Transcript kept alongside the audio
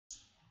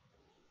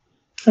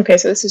Okay,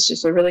 so this is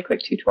just a really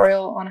quick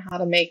tutorial on how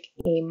to make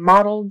a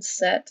modeled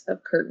set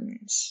of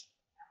curtains.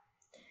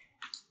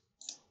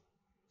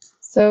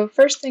 So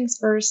first things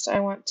first, I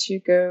want to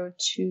go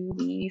to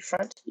the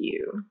front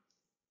view.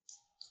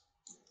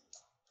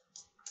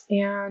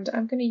 And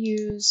I'm going to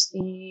use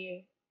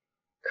the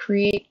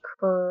Create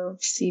Curve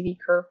CV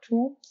Curve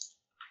tool.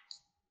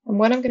 And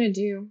what I'm going to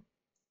do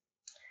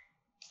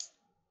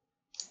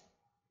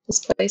is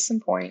place some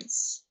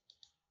points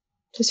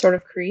to sort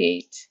of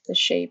create the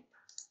shape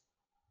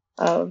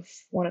of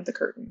one of the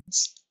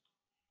curtains.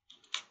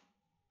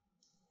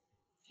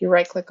 If you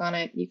right click on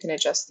it, you can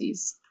adjust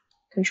these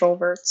control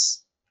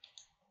verts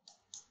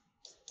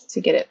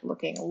to get it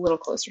looking a little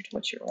closer to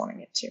what you're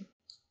wanting it to.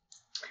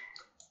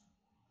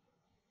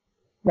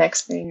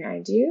 Next thing I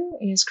do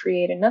is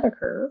create another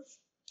curve.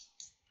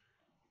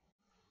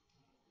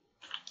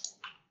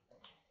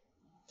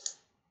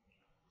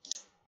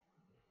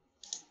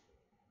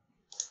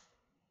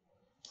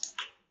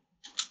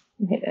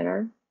 And hit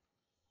enter.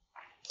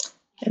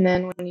 And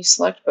then when you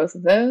select both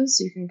of those,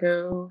 you can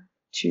go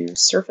to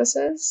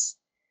surfaces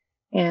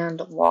and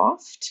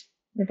loft.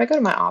 And if I go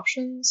to my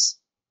options,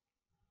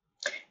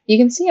 you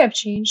can see I've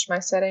changed my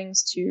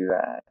settings to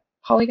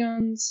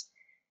polygons,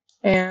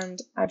 and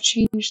I've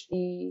changed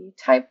the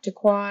type to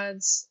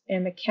quads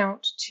and the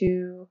count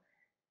to,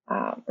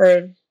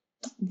 or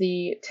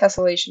the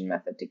tessellation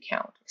method to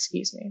count,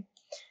 excuse me.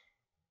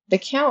 The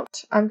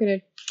count,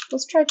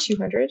 let's try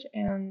 200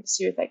 and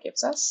see what that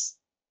gives us.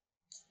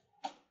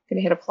 I'm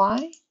gonna hit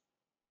apply,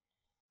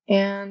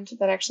 and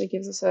that actually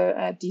gives us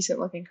a decent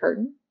looking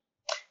curtain.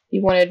 If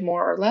you wanted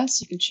more or less,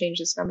 you can change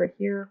this number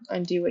here,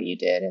 undo what you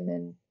did, and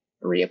then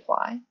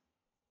reapply.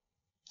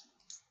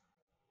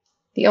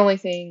 The only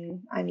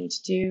thing I need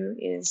to do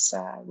is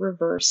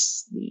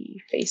reverse the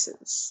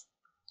faces.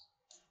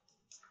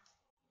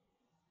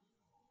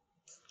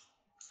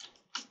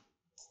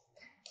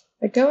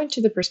 I go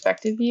into the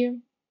perspective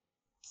view,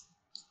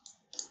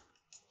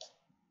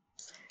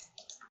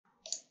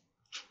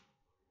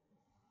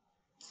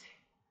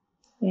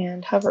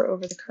 and hover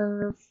over the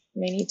curve.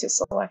 You may need to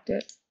select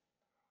it.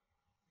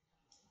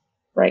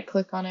 Right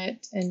click on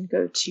it and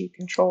go to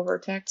Control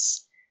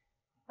Vertex.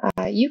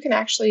 You can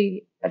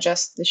actually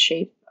adjust the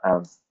shape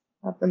of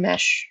the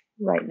mesh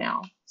right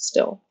now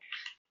still.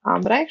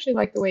 But I actually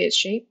like the way it's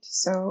shaped,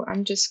 so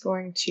I'm just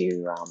going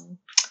to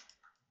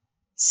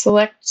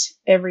select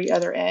every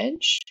other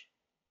edge.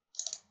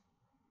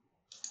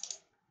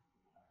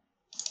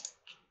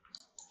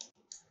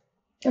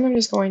 And I'm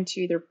just going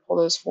to either pull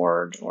those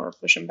forward or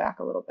push them back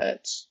a little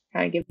bit,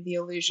 kind of give the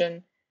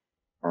illusion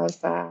of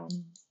a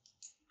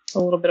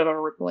little bit of a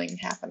rippling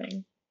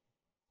happening.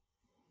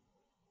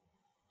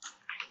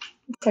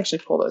 Let's actually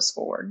pull those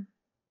forward.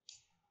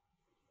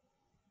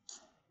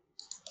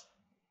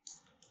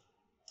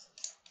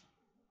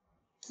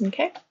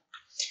 Okay.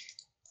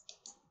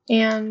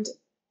 And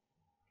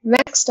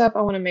next up,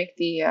 I want to make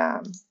the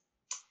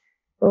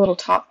little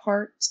top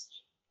part.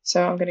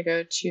 So I'm going to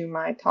go to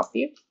my top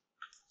view.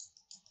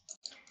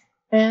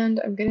 And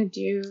I'm going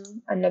to do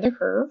another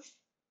curve,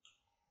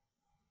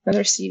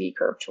 another CV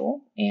curve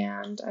tool.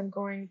 And I'm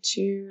going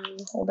to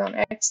hold down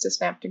X to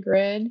snap to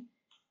grid.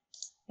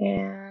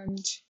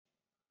 And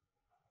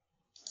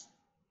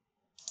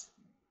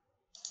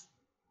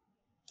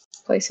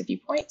place a few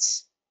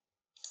points.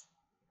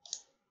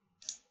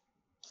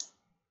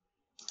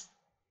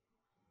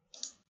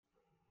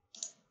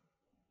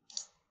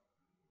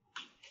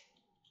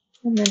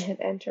 And then hit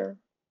enter.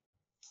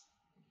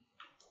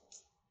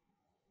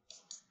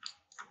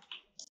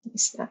 Let me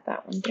snap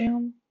that one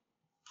down.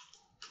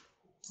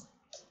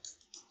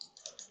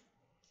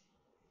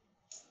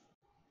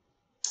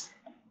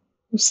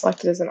 I'm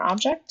selected as an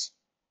object.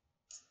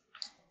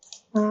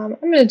 I'm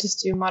going to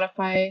just do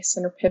modify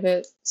center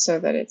pivot so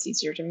that it's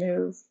easier to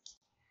move.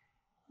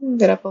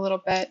 Move it up a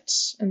little bit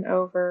and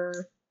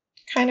over,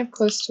 kind of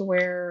close to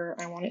where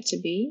I want it to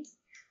be.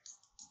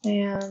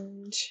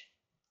 And if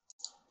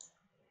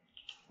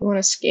you want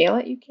to scale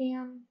it, you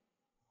can.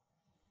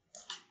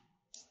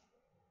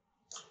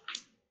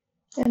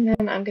 And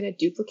then I'm going to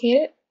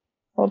duplicate it,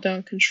 hold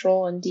down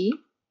Control and D,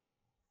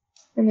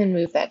 and then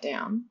move that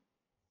down,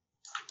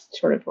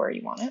 sort of where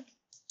you want it.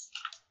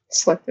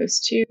 Select those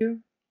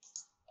two,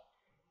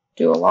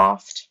 do a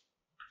loft.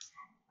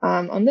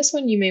 On this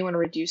one, you may want to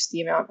reduce the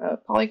amount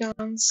of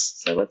polygons,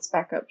 so let's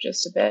back up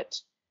just a bit.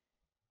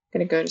 I'm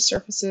going to go to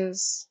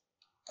Surfaces,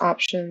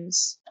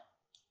 Options,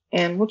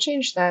 and we'll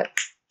change that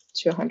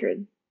to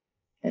 100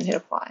 and hit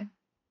Apply.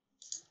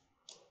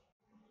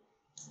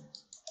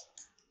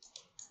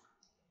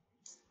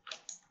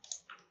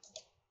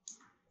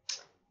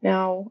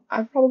 Now,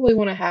 I probably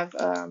want to have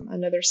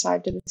another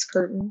side to this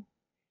curtain.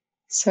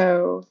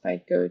 So if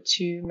I go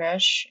to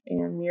Mesh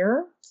and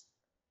Mirror,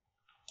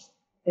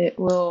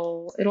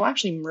 it'll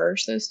actually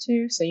merge those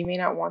two, so you may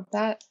not want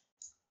that.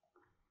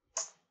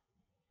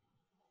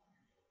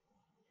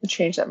 We'll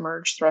change that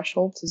merge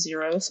threshold to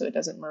 0 so it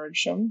doesn't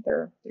merge them.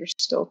 They're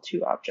still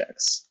two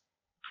objects.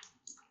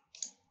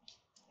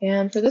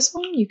 And for this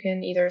one, you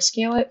can either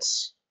scale it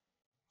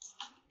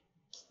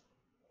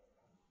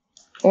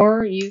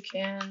Or you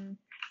can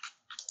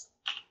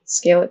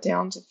scale it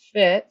down to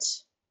fit.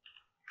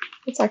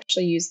 Let's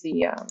actually use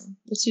the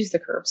let's use the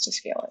curves to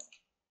scale it.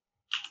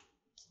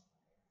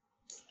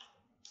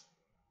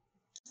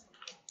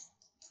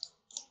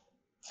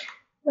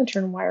 I'm going to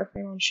turn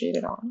wireframe on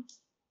shaded on.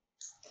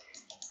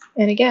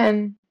 And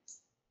again,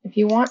 if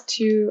you want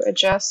to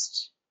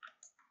adjust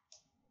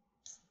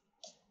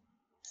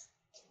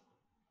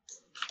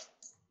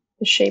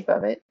the shape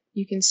of it,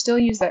 you can still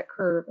use that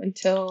curve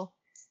until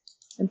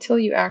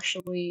you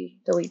actually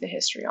delete the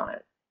history on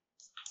it.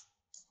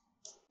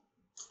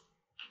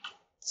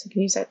 So you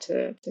can use that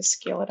to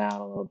scale it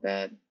out a little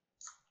bit,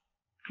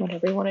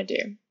 whatever you want to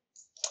do.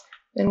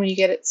 Then when you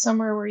get it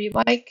somewhere where you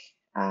like,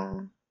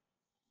 I'm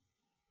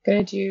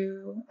going to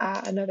do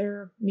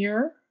another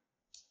mirror.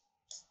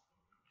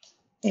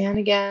 And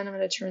again, I'm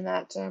going to turn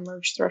that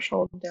merge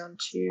threshold down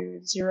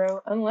to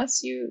 0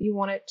 unless you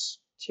want it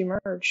to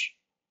merge.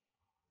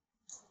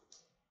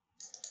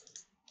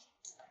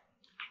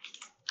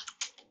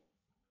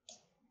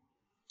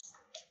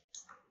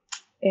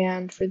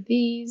 And for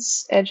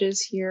these edges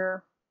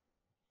here,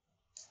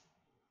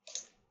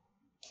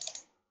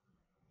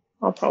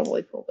 I'll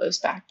probably pull those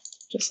back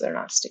just so they're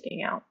not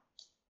sticking out.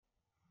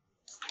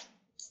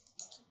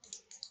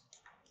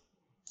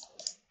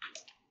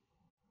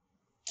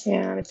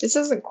 And if this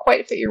doesn't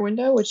quite fit your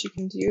window, what you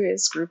can do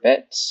is group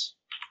it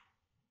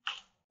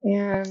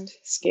and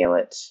scale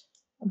it.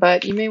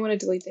 But you may want to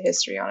delete the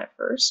history on it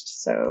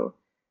first. So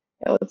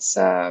let's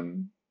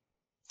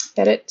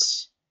edit,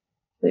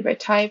 delete by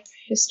type,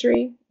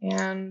 history,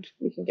 and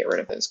we can get rid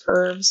of those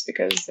curves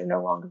because they're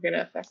no longer going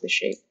to affect the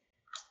shape.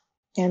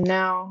 And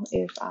now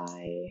if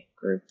I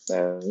group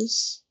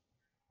those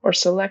or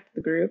select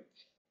the group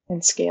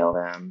and scale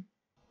them,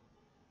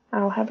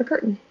 I'll have a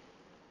curtain.